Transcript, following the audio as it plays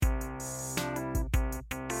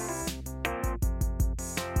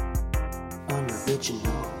Unoriginal.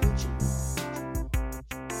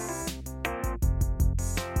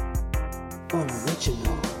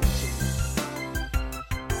 Unoriginal.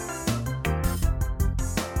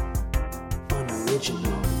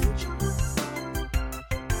 Unoriginal.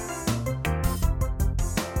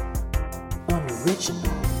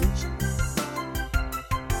 Unoriginal.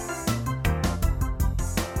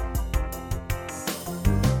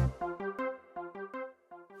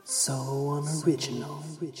 So unoriginal.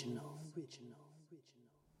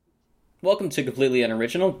 Welcome to Completely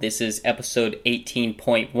Unoriginal. This is episode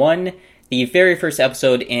 18.1, the very first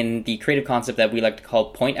episode in the creative concept that we like to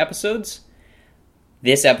call point episodes.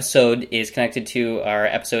 This episode is connected to our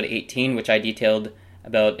episode 18, which I detailed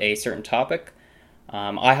about a certain topic.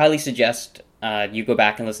 I highly suggest you go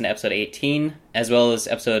back and listen to episode 18, as well as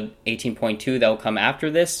episode 18.2 that will come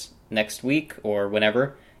after this, next week or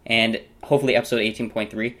whenever, and hopefully episode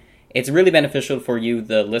 18.3. It's really beneficial for you,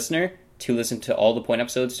 the listener, to listen to all the point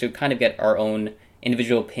episodes to kind of get our own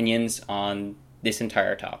individual opinions on this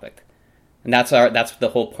entire topic. And that's the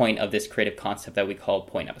whole point of this creative concept that we call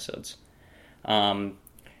point episodes.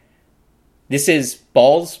 This is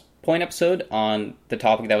Ball's point episode on the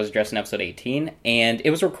topic that was addressed in episode 18, and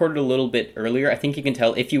it was recorded a little bit earlier. I think you can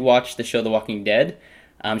tell if you watch the show The Walking Dead.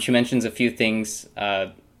 She mentions a few things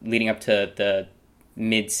leading up to the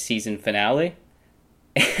mid-season finale,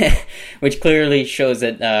 which clearly shows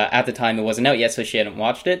that at the time it wasn't out yet, so she hadn't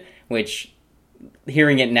watched it, which,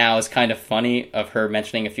 hearing it now, is kind of funny of her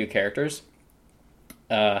mentioning a few characters.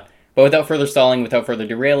 But without further stalling, without further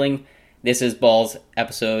derailing, this is Ball's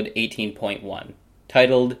episode 18.1,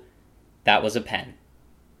 titled, That Was a Pen.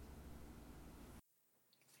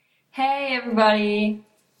 Hey everybody,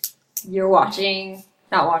 you're listening,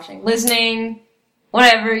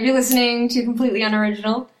 whatever, you're listening to Completely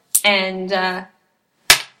Unoriginal, and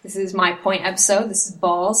this is my point episode. This is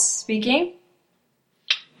Balls speaking.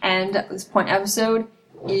 And this point episode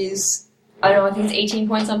is, I don't know, I think it's 18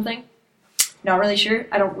 point something. Not really sure.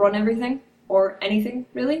 I don't run everything or anything,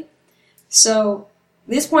 really. So,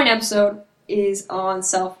 this point episode is on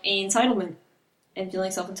self-entitlement and feeling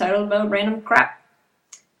self-entitled about random crap.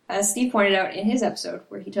 As Steve pointed out in his episode,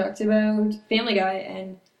 where he talked about Family Guy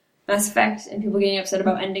and Mass Effect and people getting upset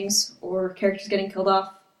about endings or characters getting killed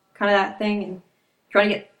off, kind of that thing, and trying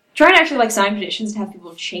to actually sign petitions to have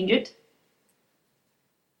people change it.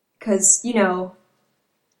 Because,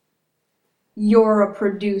 you're a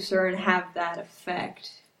producer and have that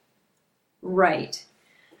effect. Right.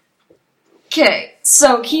 Okay,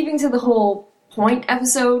 so keeping to the whole point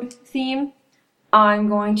episode theme, I'm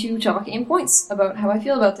going to talk in points about how I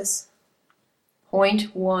feel about this.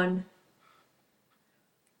 Point 1.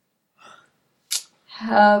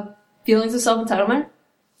 Feelings of self-entitlement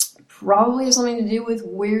probably has something to do with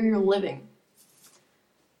where you're living.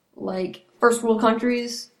 Like, first world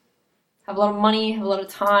countries have a lot of money, have a lot of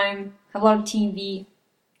time, have a lot of TV,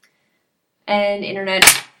 and internet,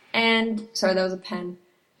 and, sorry, that was a pen,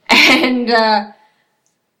 and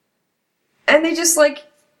they just,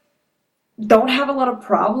 don't have a lot of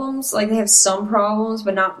problems. They have some problems,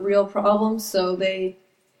 but not real problems, so they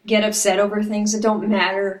get upset over things that don't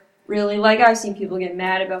matter, really. I've seen people get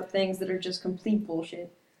mad about things that are just complete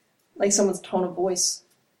bullshit. Like someone's tone of voice,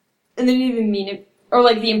 and they didn't even mean it. Or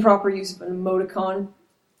the improper use of an emoticon.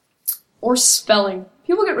 Or spelling.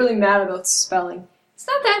 People get really mad about spelling. It's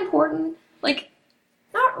not that important.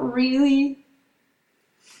 Not really.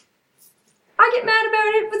 I get mad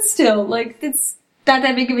about it, but still, it's not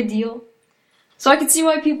that big of a deal. So I can see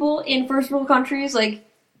why people in first world countries, like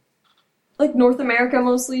North America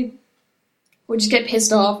mostly, would just get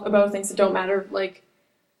pissed off about things that don't matter, like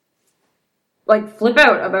flip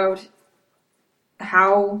out about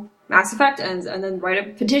how Mass Effect ends, and then write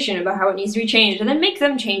a petition about how it needs to be changed, and then make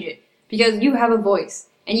them change it, because you have a voice,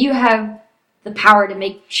 and you have the power to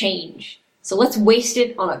make change. So let's waste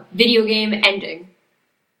it on a video game ending,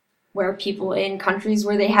 where people in countries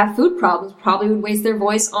where they have food problems probably would waste their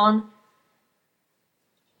voice on,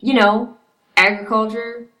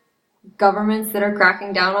 agriculture, governments that are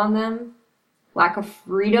cracking down on them, lack of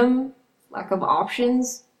freedom, lack of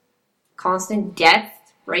options, constant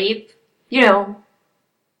death, rape,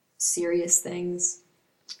 serious things.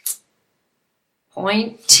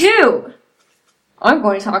 Point 2. I'm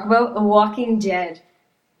going to talk about The Walking Dead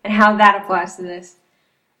and how that applies to this.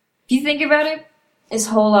 If you think about it, this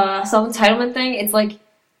whole self-entitlement thing, it's like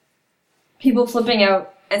people flipping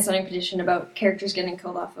out and signing a petition about characters getting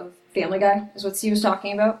killed off of Family Guy, is what Steve was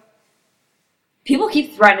talking about. People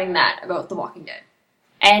keep threatening that about The Walking Dead.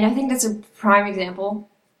 And I think that's a prime example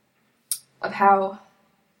of how,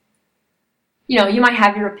 you might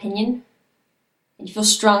have your opinion, and you feel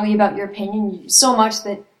strongly about your opinion so much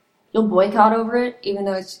that you'll boycott over it, even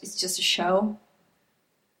though it's just a show.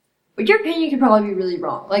 But your opinion could probably be really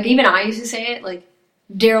wrong. Like, even I used to say it, like,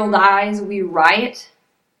 Daryl dies, we riot.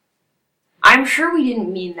 I'm sure we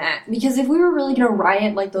didn't mean that, because if we were really gonna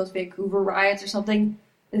riot like those Vancouver riots or something,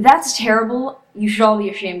 that's terrible. You should all be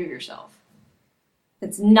ashamed of yourself.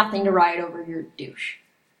 It's nothing to riot over, you're a douche.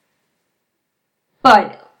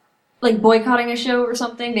 But, like, boycotting a show or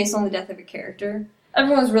something based on the death of a character,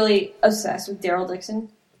 everyone's really obsessed with Daryl Dixon.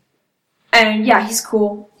 And yeah, he's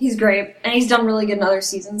cool, he's great, and he's done really good in other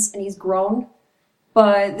seasons, and he's grown.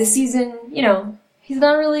 But this season, you know, he's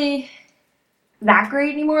not really that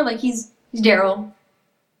great anymore. Like, he's Daryl.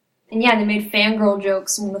 And yeah, they made fangirl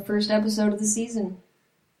jokes in the first episode of the season.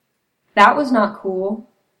 That was not cool.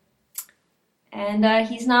 And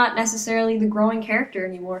he's not necessarily the growing character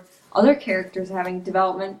anymore. Other characters are having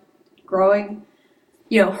development, growing.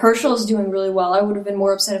 You know, Herschel's doing really well. I would have been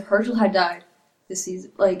more upset if Herschel had died this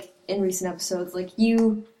season, like, in recent episodes. Like,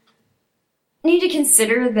 you need to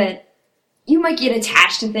consider that you might get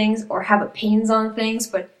attached to things or have opinions on things,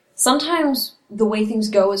 but sometimes the way things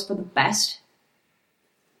go is for the best.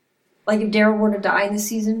 Like, if Daryl were to die in this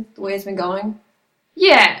season, the way it's been going,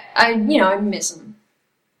 yeah, I'd miss him.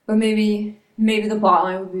 But maybe the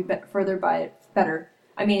plotline would be further by it better.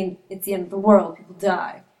 I mean, it's the end of the world, people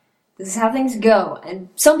die. This is how things go, and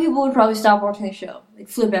some people would probably stop watching the show. Like,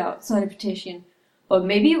 flip out, sign a petition. But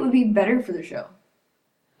maybe it would be better for the show.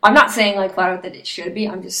 I'm not saying, like, flat out that it should be,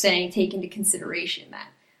 I'm just saying take into consideration that.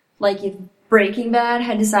 Like, if Breaking Bad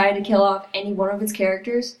had decided to kill off any one of its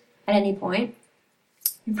characters at any point,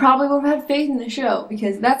 you probably would have had faith in the show,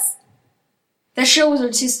 because that show was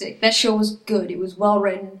artistic. That show was good. It was well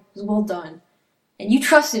written. It was well done. And you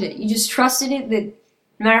trusted it. You just trusted it that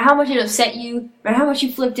no matter how much it upset you, no matter how much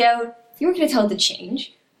you flipped out, you weren't going to tell it to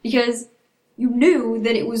change, because you knew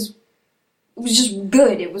that it was just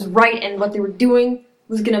good. It was right, and what they were doing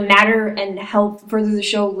was going to matter and help further the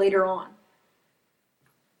show later on.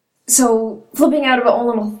 So, flipping out about one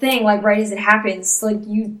little thing, like, right as it happens, like,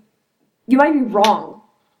 you might be wrong.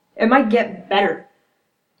 It might get better.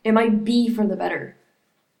 It might be for the better.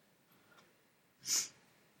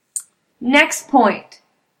 Next point.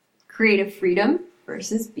 Creative freedom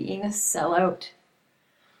versus being a sellout.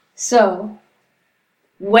 So,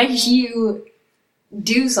 when you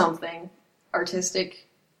do something artistic,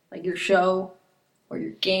 like your show or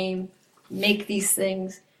your game, make these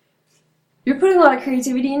things, you're putting a lot of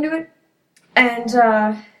creativity into it,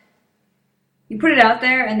 and you put it out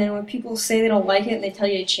there, and then when people say they don't like it and they tell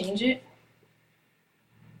you to change it,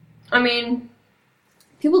 I mean,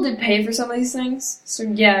 people did pay for some of these things, so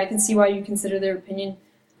yeah, I can see why you consider their opinion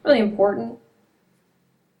really important.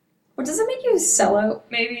 But does it make you a sellout,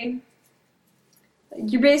 maybe?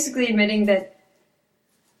 Like, you're basically admitting that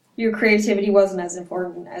your creativity wasn't as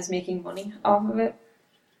important as making money off of it.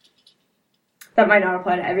 That might not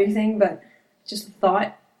apply to everything, but just a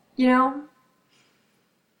thought, you know?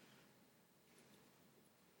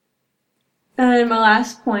 And my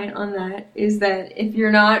last point on that is that if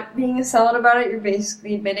you're not being a sellout about it, you're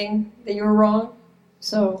basically admitting that you were wrong.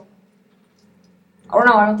 So, I don't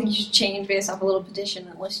know, I don't think you should change based off a little petition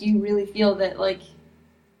unless you really feel that, like,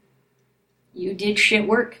 you did shit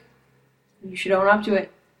work. You should own up to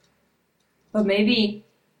it. But maybe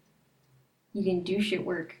you didn't do shit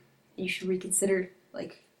work. You should reconsider,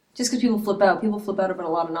 like, just because people flip out about a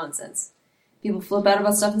lot of nonsense. People flip out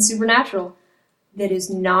about stuff in Supernatural that is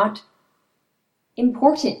not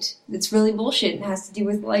important, that's really bullshit and has to do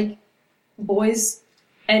with, like, boys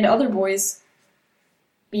and other boys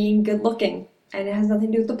being good looking, and it has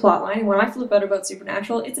nothing to do with the plotline. And when I flip out about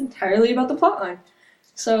Supernatural, it's entirely about the plotline.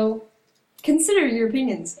 So consider your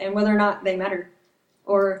opinions and whether or not they matter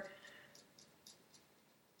or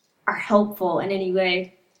are helpful in any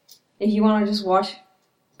way. If you want to just watch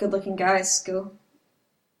good looking guys, go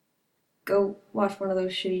watch one of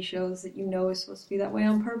those shitty shows that you know is supposed to be that way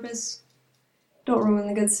on purpose. Don't ruin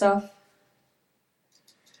the good stuff.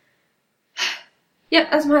 Yep,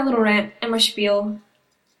 that's my little rant and my spiel.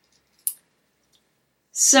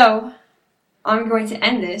 So, I'm going to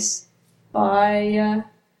end this by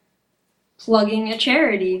plugging a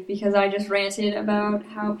charity, because I just ranted about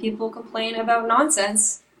how people complain about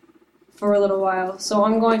nonsense for a little while. So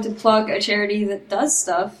I'm going to plug a charity that does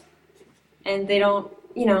stuff, and they don't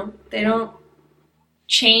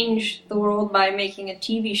change the world by making a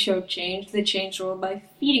TV show change. They change the world by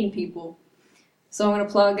feeding people. So I'm going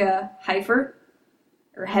to plug Heifer,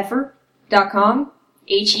 or Heifer.com,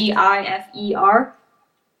 Heifer.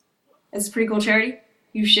 It's a pretty cool charity.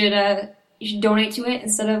 You should donate to it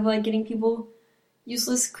instead of, like, getting people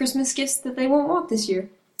useless Christmas gifts that they won't want this year.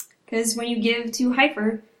 Because when you give to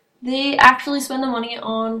Hyper, they actually spend the money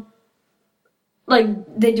on,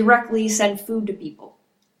 they directly send food to people.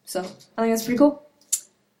 So, I think that's pretty cool.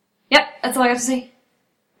 Yep, that's all I got to say.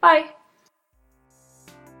 Bye.